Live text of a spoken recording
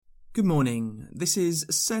Good morning, this is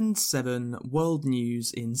Send 7 World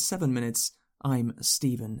News in 7 minutes. I'm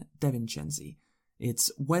Stephen DeVincenzi. It's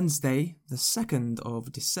Wednesday, the 2nd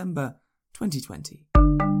of December, 2020.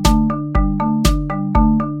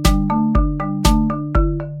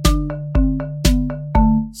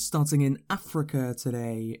 Starting in Africa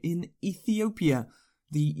today, in Ethiopia,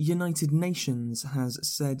 the United Nations has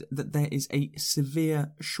said that there is a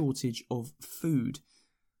severe shortage of food.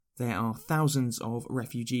 There are thousands of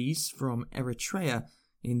refugees from Eritrea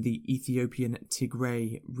in the Ethiopian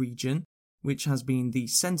Tigray region, which has been the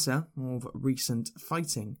centre of recent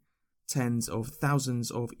fighting. Tens of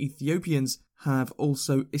thousands of Ethiopians have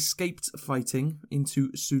also escaped fighting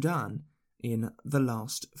into Sudan in the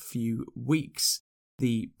last few weeks.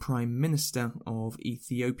 The Prime Minister of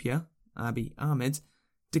Ethiopia, Abiy Ahmed,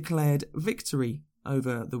 declared victory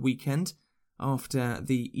over the weekend after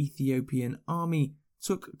the Ethiopian army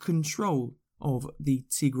took control of the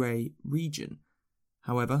Tigray region.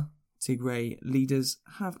 However, Tigray leaders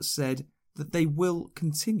have said that they will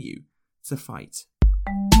continue to fight.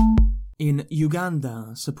 In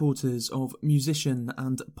Uganda, supporters of musician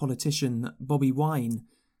and politician Bobi Wine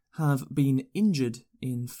have been injured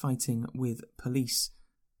in fighting with police.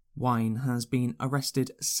 Wine has been arrested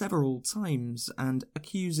several times and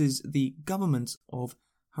accuses the government of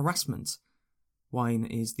harassment. Wine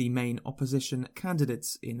is the main opposition candidate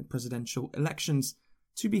in presidential elections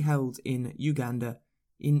to be held in Uganda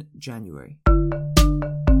in January.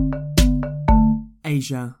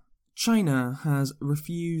 Asia. China has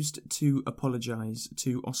refused to apologise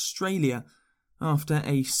to Australia after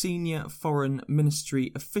a senior foreign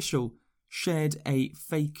ministry official shared a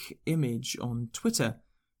fake image on Twitter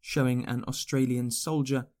showing an Australian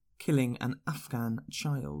soldier killing an Afghan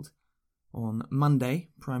child. On Monday,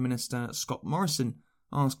 Prime Minister Scott Morrison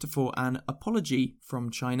asked for an apology from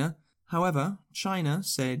China. However, China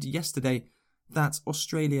said yesterday that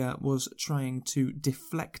Australia was trying to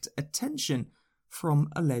deflect attention from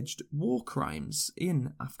alleged war crimes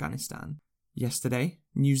in Afghanistan. Yesterday,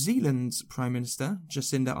 New Zealand's Prime Minister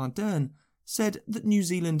Jacinda Ardern said that New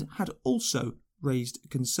Zealand had also raised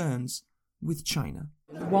concerns with China.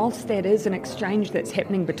 Whilst that is an exchange that's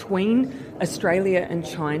happening between Australia and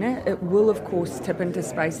China, it will of course tip into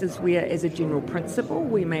spaces where, as a general principle,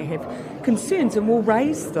 we may have concerns and we'll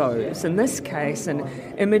raise those. In this case, an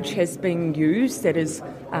image has been used that is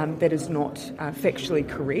not factually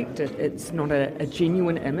correct. It's not a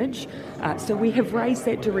genuine image. So we have raised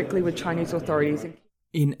that directly with Chinese authorities.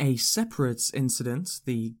 In a separate incident,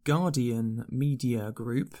 the Guardian media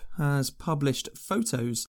group has published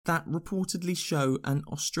photos that reportedly show an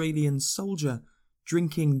Australian soldier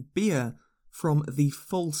drinking beer from the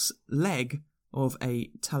false leg of a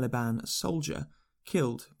Taliban soldier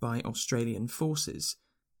killed by Australian forces.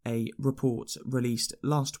 A report released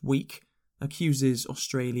last week accuses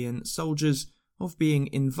Australian soldiers of being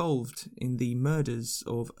involved in the murders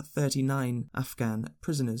of 39 Afghan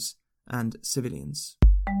prisoners and civilians.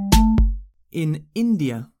 In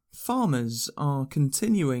India, farmers are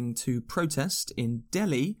continuing to protest in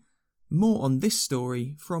Delhi. More on this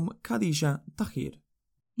story from Khadija Tahir.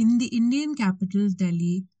 In the Indian capital,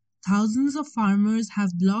 Delhi, thousands of farmers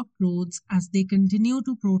have blocked roads as they continue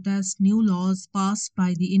to protest new laws passed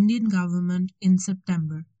by the Indian government in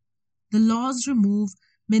September. The laws remove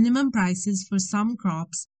minimum prices for some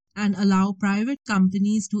crops and allow private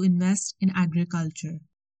companies to invest in agriculture.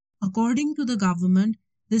 According to the government,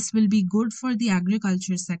 this will be good for the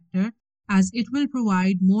agriculture sector as it will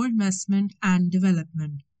provide more investment and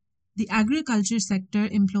development. The agriculture sector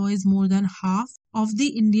employs more than half of the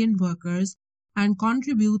Indian workers and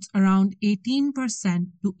contributes around 18%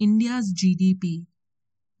 to India's GDP.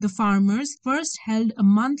 The farmers first held a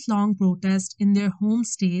month-long protest in their home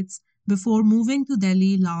states before moving to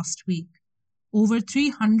Delhi last week. Over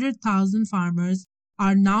 300,000 farmers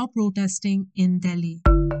are now protesting in Delhi.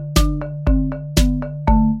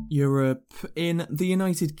 Europe. In the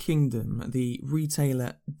United Kingdom, the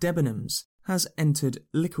retailer Debenhams has entered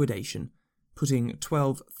liquidation, putting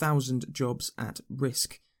 12,000 jobs at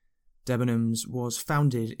risk. Debenhams was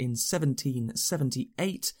founded in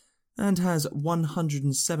 1778 and has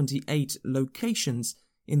 178 locations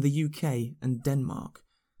in the UK and Denmark.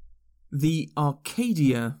 The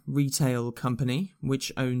Arcadia retail company,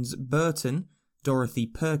 which owns Burton, Dorothy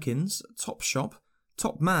Perkins, Topshop,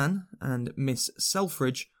 Topman and Miss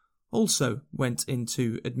Selfridge, also went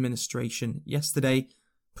into administration yesterday,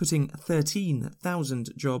 putting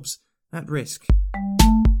 13,000 jobs at risk.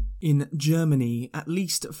 In Germany, at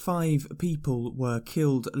least 5 people were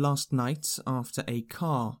killed last night after a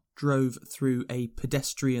car drove through a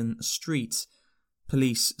pedestrian street.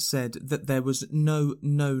 Police said that there was no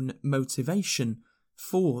known motivation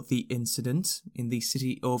for the incident in the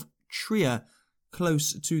city of Trier,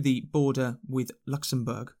 close to the border with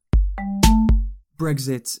Luxembourg.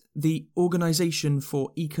 Brexit, the Organisation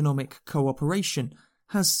for Economic Cooperation,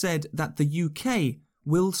 has said that the UK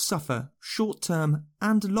will suffer short-term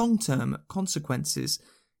and long-term consequences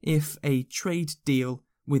if a trade deal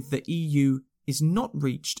with the EU is not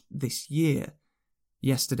reached this year.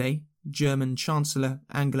 Yesterday, German Chancellor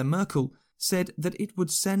Angela Merkel said that it would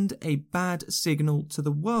send a bad signal to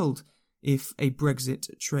the world if a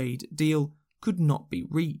Brexit trade deal could not be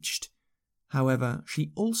reached. However,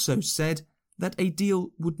 she also said that a deal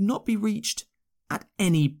would not be reached at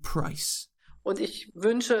any price. I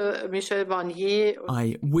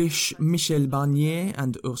wish Michel Barnier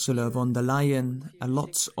and Ursula von der Leyen a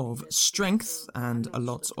lot of strength and a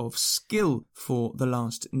lot of skill for the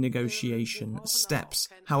last negotiation steps.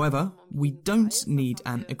 However, we don't need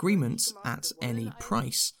an agreement at any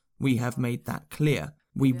price. We have made that clear.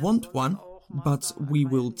 We want one, but we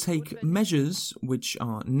will take measures which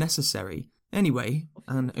are necessary. Anyway,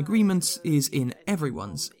 an agreement is in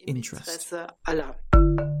everyone's interest.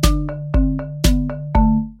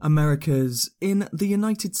 America's. In the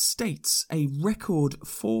United States, a record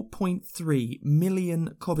 4.3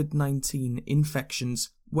 million COVID-19 infections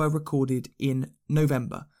were recorded in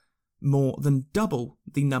November, more than double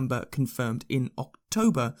the number confirmed in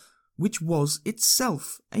October, which was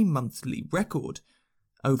itself a monthly record.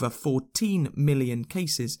 Over 14 million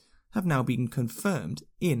cases have now been confirmed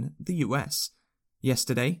in the US.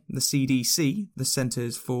 Yesterday, the CDC, the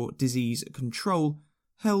Centers for Disease Control,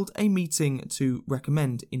 held a meeting to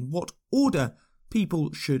recommend in what order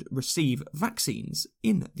people should receive vaccines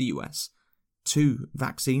in the US. 2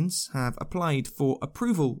 vaccines have applied for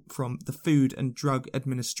approval from the Food and Drug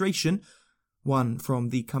Administration, one from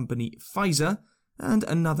the company Pfizer and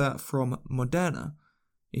another from Moderna.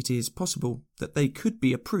 It is possible that they could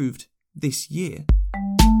be approved this year.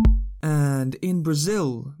 And in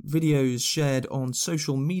Brazil, videos shared on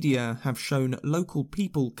social media have shown local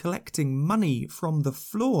people collecting money from the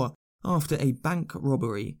floor after a bank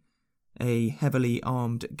robbery. A heavily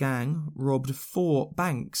armed gang robbed 4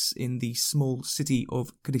 banks in the small city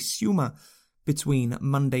of Criciúma between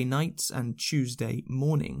Monday night and Tuesday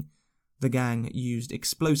morning. The gang used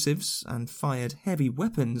explosives and fired heavy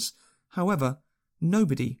weapons. However,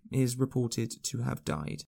 nobody is reported to have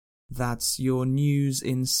died. That's your news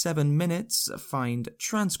in 7 minutes. Find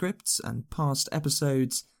transcripts and past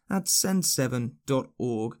episodes at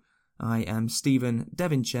send7.org. I am Stephen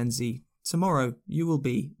DeVincenzi. Tomorrow you will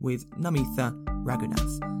be with Namitha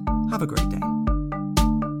Raghunath. Have a great day.